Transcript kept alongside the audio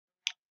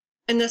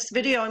In this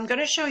video, I'm going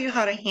to show you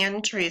how to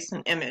hand trace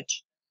an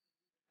image.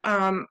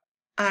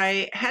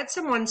 I had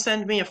someone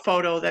send me a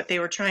photo that they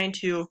were trying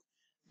to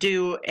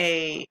do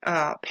a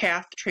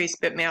path trace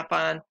bitmap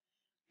on,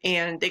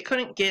 and they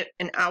couldn't get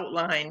an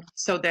outline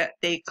so that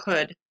they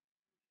could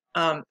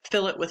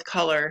fill it with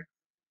color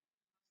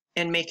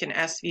and make an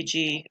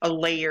SVG, a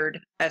layered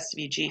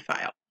SVG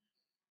file.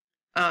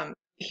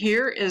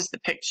 Here is the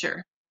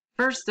picture.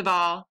 First of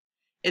all,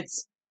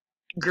 it's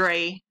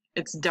gray,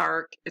 it's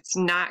dark, it's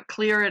not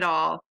clear at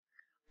all.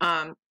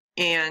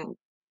 And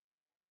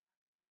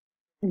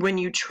when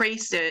you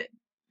trace it,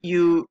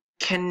 you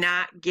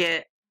cannot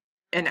get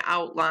an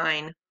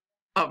outline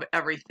of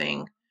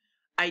everything.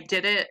 I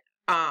did it,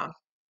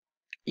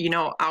 you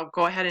know, I'll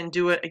go ahead and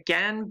do it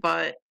again,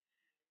 but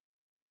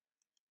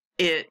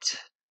it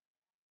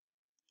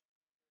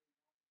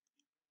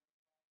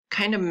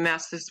kind of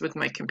messes with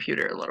my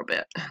computer a little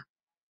bit.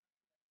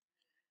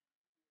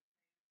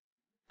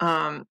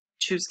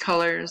 Choose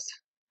colors,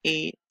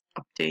 8,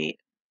 update,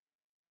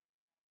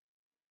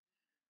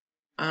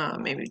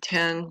 maybe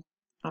 10,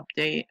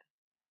 update.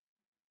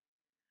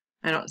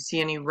 I don't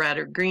see any red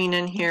or green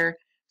in here.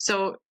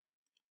 So,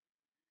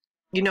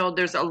 you know,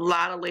 there's a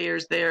lot of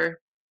layers there.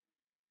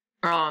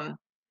 And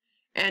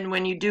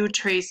when you do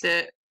trace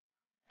it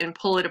and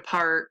pull it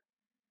apart,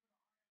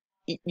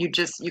 you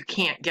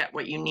can't get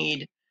what you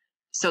need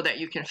so that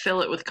you can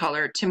fill it with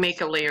color to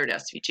make a layered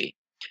SVG.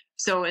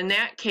 So in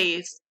that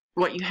case,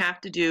 what you have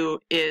to do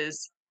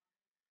is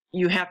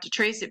you have to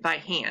trace it by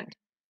hand.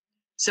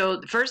 So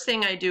the first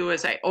thing I do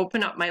is I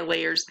open up my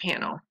layers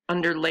panel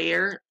under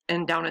layer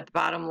and down at the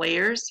bottom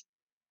layers.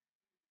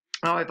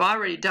 Oh, I've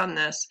already done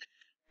this.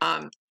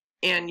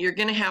 And you're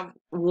going to have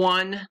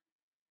one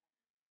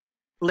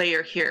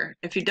layer here.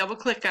 If you double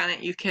click on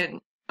it, you can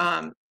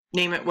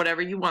name it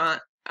whatever you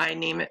want. I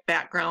name it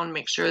background,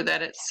 make sure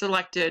that it's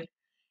selected,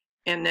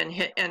 and then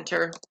hit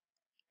enter.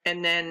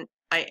 And then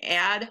I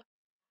add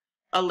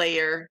a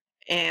layer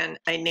and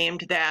I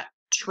named that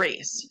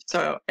trace.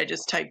 So I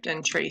just typed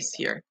in trace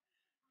here.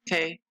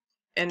 Okay,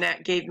 and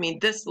that gave me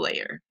this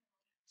layer.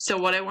 So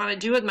what I want to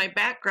do with my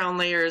background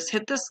layer is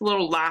hit this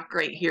little lock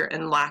right here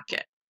and lock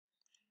it.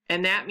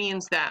 And that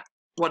means that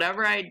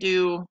whatever I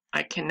do,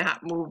 I cannot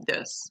move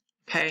this.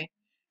 Okay,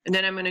 and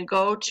then I'm going to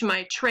go to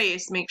my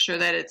trace, make sure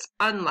that it's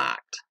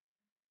unlocked,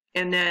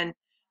 and then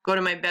go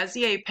to my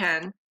Bezier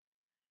pen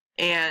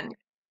and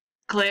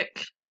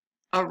click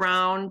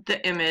around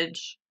the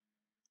image.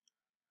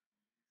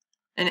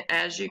 And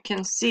as you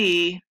can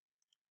see,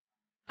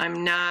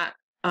 I'm not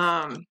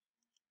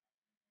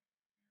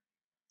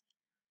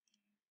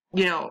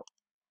you know,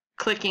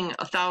 clicking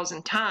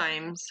 1,000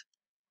 times.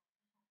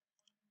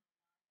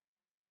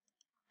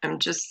 I'm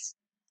just,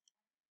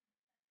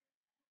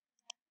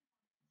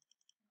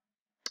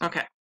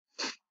 okay.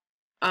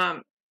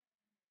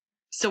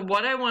 So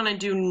what I want to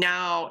do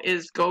now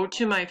is go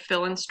to my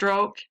fill and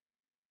stroke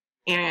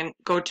and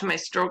go to my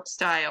stroke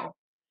style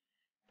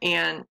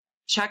and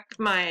check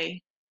my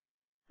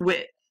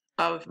width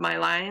of my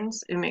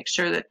lines and make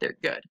sure that they're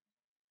good.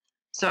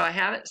 So I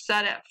have it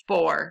set at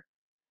 4.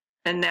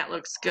 And that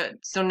looks good.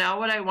 So now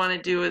what I want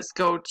to do is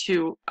go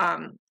to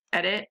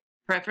Edit,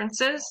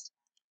 Preferences,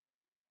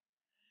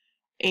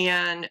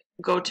 and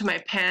go to my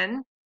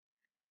pen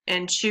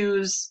and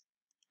choose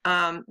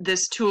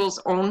this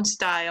tool's own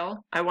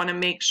style. I want to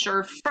make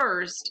sure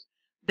first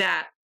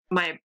that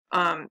my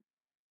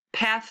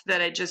path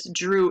that I just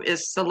drew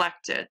is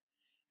selected.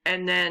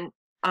 And then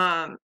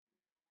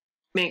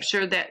make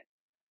sure that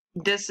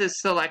this is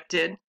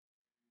selected,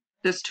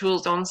 this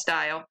tool's own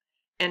style,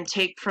 and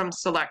take from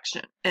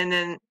selection. And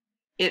then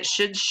it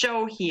should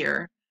show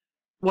here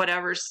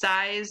whatever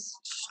size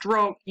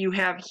stroke you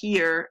have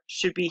here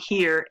should be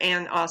here,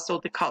 and also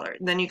the color.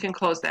 And then you can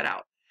close that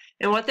out.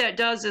 And what that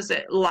does is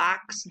it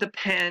locks the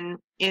pen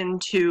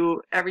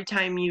into, every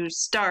time you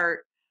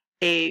start,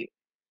 a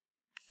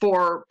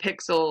 4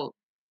 pixel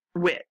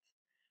width.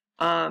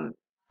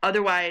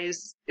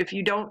 Otherwise, if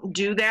you don't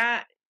do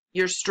that,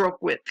 your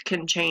stroke width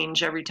can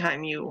change every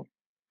time you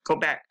go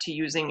back to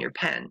using your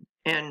pen.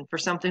 And for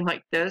something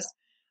like this,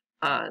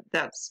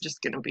 that's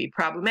just going to be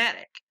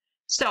problematic.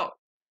 So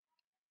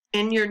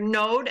in your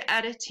node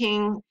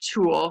editing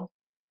tool,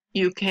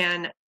 you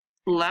can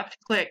left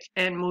click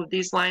and move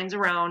these lines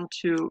around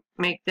to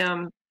make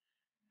them,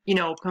 you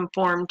know,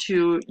 conform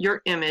to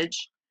your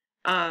image.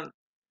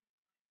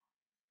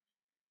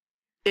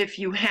 If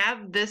you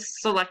have this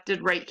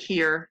selected right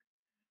here,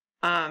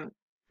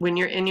 when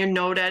you're in your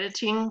node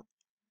editing,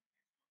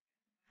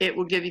 it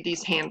will give you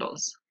these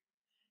handles.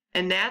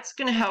 And that's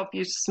going to help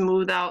you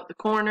smooth out the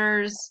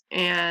corners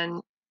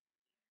and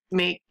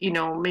make, you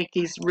know, make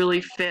these really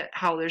fit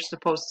how they're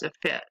supposed to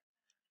fit.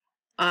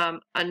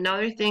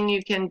 Another thing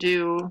you can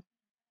do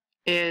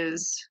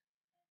is,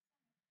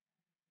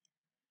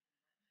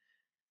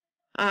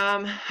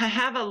 I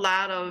have a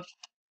lot of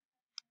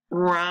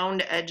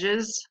round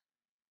edges.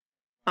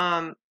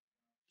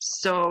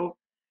 So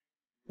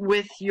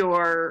with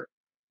your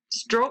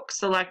stroke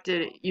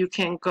selected, you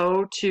can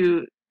go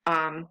to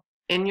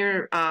in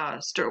your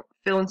stroke,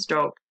 fill and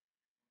stroke,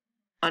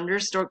 under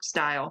stroke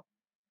style,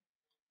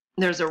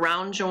 there's a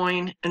round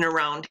join and a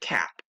round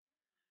cap.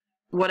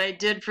 What I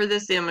did for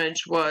this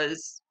image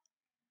was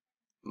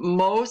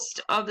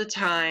most of the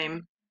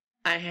time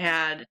I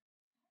had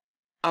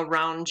a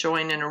round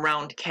join and a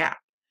round cap.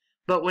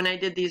 But when I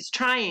did these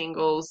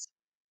triangles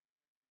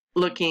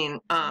looking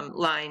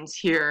lines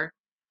here,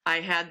 I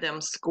had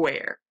them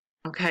square,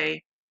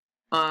 okay?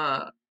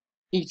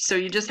 So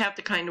you just have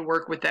to kind of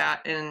work with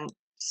that and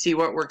see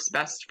what works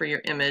best for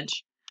your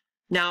image.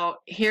 Now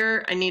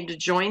here I need to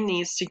join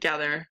these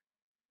together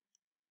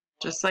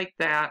just like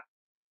that.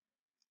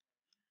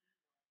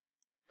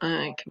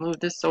 I can move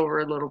this over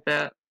a little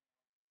bit.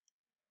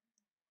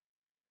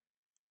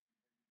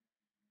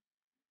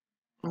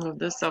 Move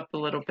this up a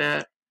little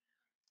bit.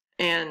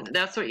 And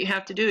that's what you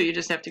have to do. You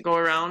just have to go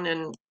around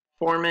and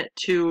form it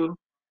to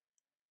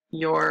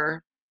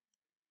your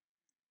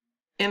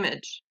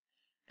image.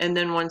 And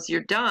then once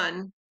you're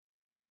done,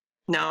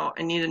 now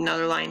I need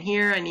another line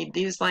here. I need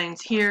these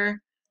lines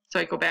here. So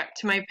I go back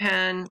to my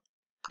pen,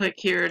 click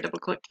here, double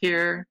click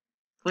here,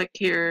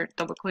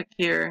 double click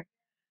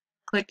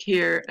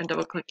here, and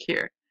double click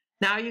here.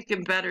 Now you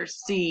can better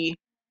see,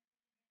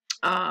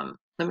 let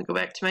me go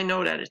back to my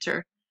node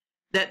editor,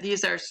 that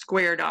these are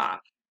squared off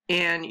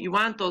and you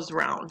want those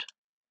round.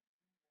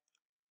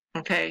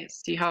 Okay,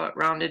 see how it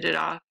rounded it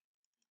off?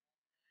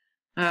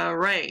 All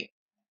right.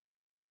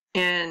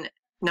 And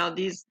now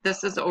this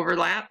is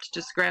overlapped.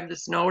 Just grab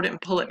this node and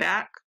pull it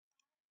back.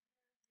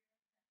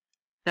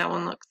 That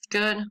one looks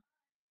good.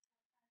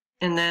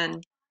 And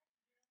then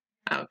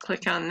I'll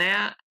click on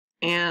that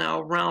and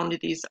I'll round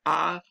these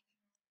off.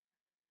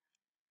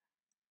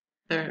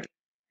 They're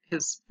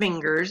his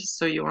fingers,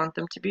 so you want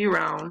them to be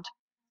round.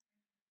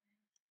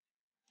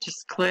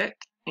 Just click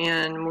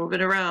and move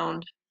it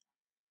around.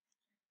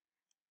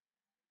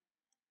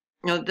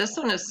 Now this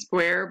one is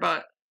square,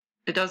 but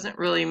it doesn't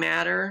really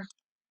matter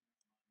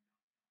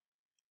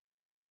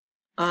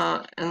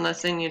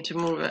unless I need to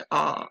move it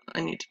all.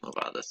 I need to move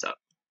all this up.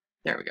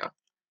 There we go.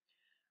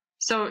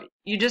 So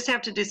you just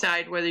have to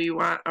decide whether you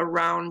want a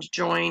round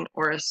join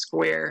or a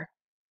square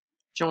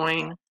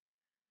join.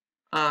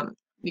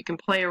 You can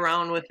play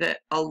around with it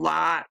a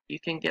lot. You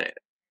can get it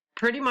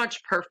pretty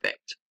much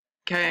perfect.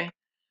 Okay.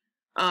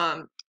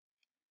 So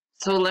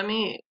let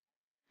me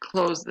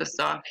close this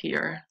off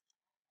here.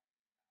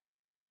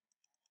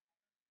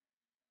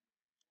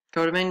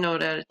 Go to my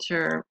node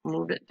editor,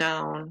 move it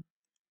down.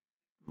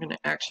 I'm going to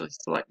actually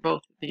select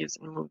both of these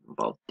and move them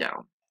both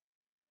down.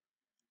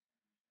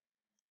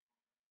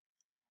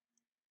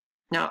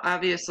 Now,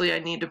 obviously, I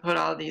need to put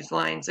all these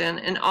lines in,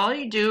 and all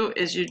you do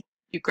is you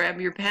grab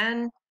your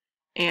pen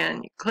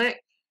and you click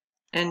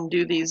and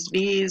do these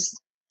V's.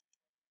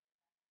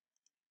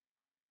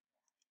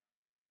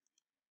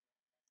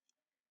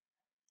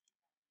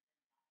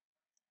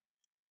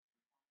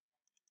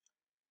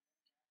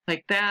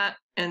 Like that,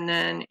 and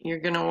then you're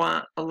going to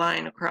want a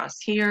line across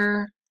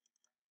here.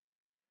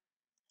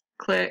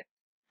 Click,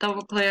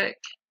 double click,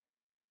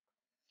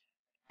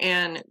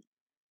 and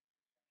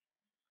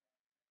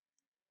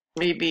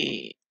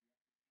maybe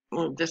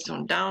move this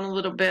one down a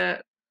little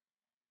bit,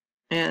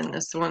 and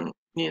this one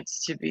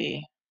needs to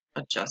be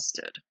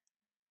adjusted.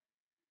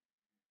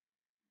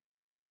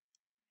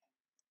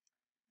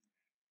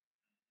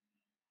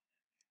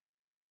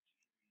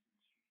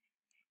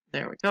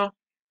 There we go.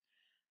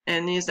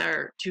 And these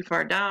are too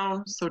far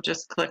down, so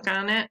just click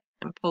on it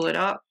and pull it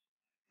up.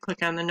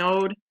 Click on the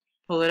node,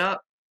 pull it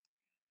up.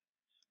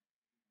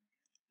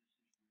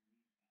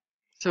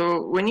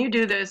 So when you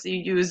do this,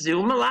 you use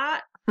zoom a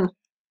lot.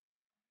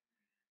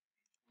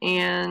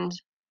 And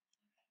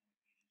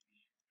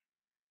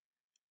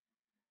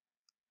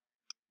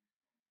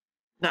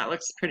that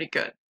looks pretty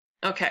good.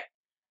 Okay,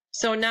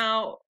 so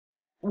now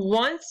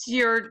once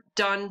you're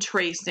done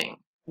tracing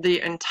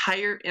the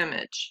entire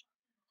image,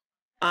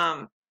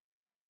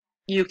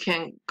 you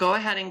can go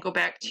ahead and go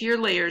back to your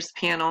layers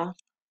panel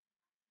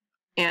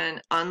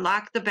and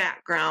unlock the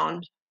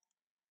background.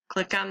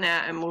 Click on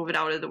that and move it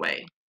out of the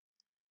way.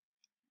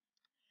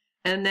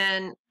 And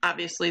then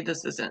obviously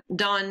this isn't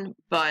done,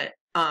 but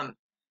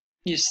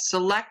you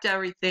select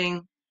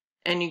everything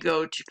and you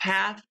go to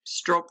path,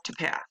 stroke to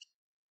path.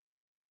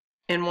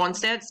 And once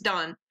that's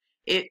done,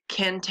 it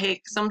can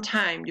take some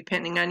time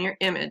depending on your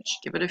image.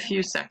 Give it a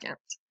few seconds.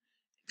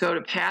 Go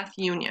to path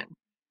union.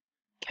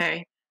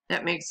 Okay,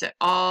 that makes it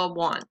all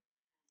one.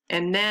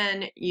 And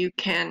then you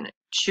can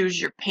choose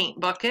your paint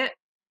bucket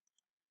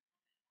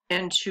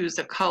and choose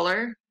a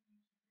color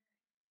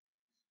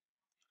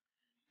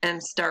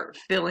and start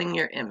filling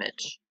your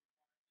image.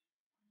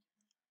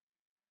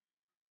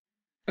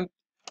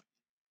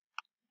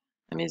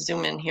 Let me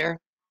zoom in here.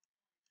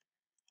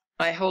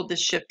 I hold the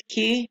shift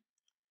key,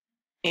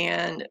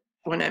 and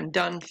when I'm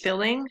done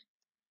filling,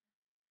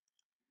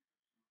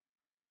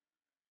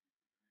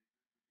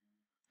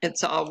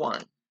 it's all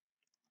one.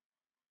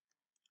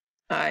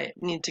 I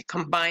need to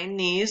combine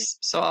these,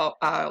 so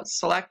I'll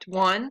select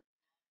one,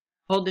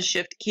 hold the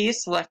shift key,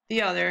 select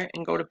the other,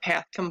 and go to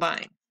path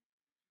combine.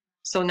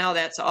 So now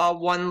that's all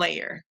one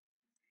layer.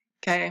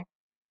 Okay.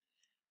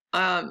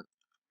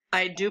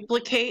 I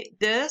duplicate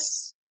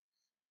this,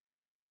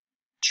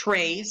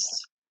 trace,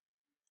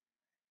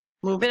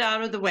 move it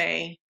out of the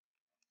way,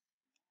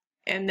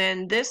 and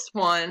then this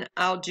one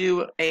I'll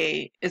do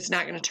it's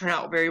not going to turn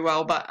out very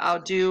well, but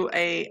I'll do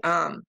a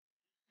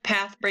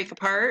path break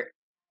apart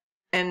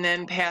and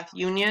then path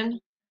union,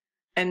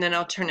 and then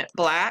I'll turn it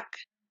black,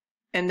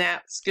 and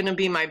that's going to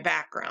be my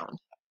background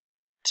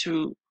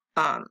to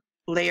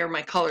layer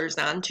my colors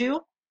onto.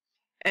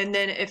 And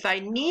then if I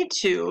need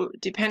to,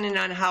 depending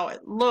on how it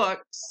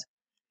looks,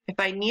 if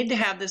I need to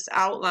have this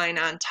outline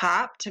on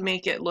top to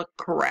make it look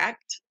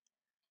correct,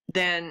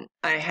 then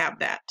I have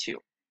that too.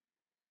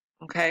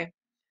 Okay,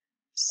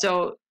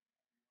 so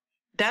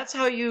that's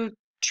how you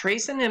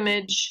trace an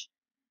image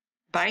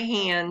by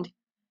hand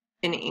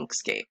in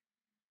Inkscape.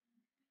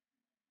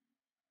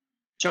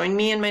 Join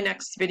me in my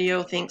next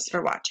video. Thanks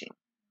for watching.